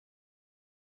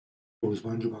Always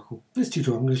my Andrew Buckle. This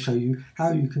tutorial I'm going to show you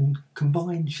how you can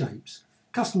combine shapes,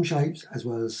 custom shapes as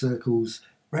well as circles,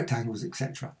 rectangles,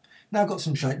 etc. Now I've got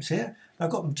some shapes here. I've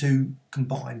got them two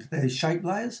combined. There's shape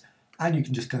layers, and you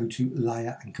can just go to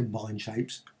layer and combine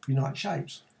shapes, unite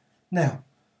shapes. Now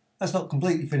that's not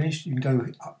completely finished. You can go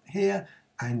up here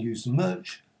and use the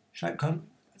merge shape cone.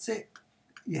 That's it.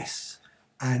 Yes,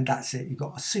 and that's it. You've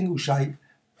got a single shape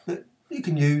that you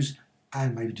can use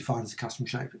and maybe define as a custom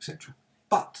shape, etc.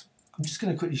 But I'm just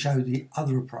going to quickly show the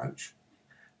other approach,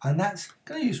 and that's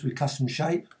going to use with custom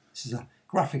shape. This is a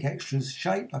graphic extras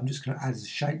shape. I'm just going to add as a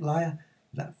shape layer,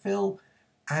 that fill,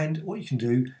 and what you can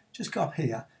do, just go up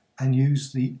here and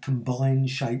use the combine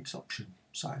shapes option.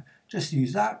 So just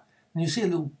use that, and you see a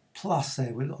little plus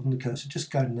there on the cursor.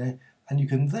 Just go in there, and you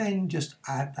can then just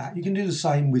add that. You can do the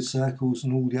same with circles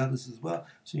and all the others as well.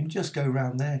 So you can just go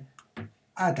around there,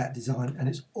 add that design, and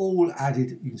it's all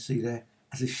added, you can see there,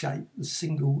 as a shape, a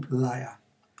single layer.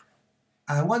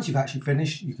 And once you've actually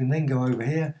finished, you can then go over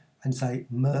here and say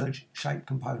merge shape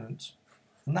components,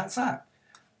 and that's that.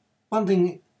 One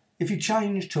thing, if you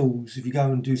change tools, if you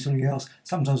go and do something else,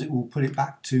 sometimes it will put it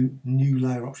back to new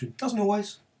layer option. Doesn't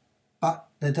always, but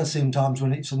there does seem times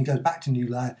when it suddenly goes back to new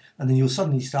layer, and then you'll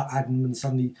suddenly start adding them, and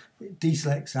suddenly it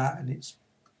deselects that, and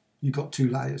you've got two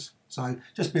layers. So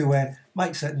just be aware,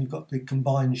 make certain you've got the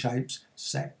combined shapes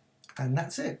set, and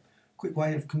that's it. Quick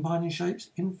way of combining shapes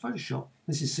in Photoshop.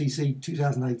 This is CC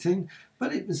 2018,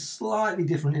 but it was slightly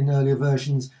different in earlier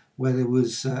versions where there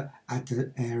was add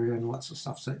to area and all that sort of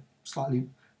stuff, so slightly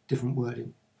different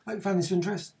wording. Hope you found this of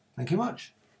interest. Thank you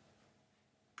much.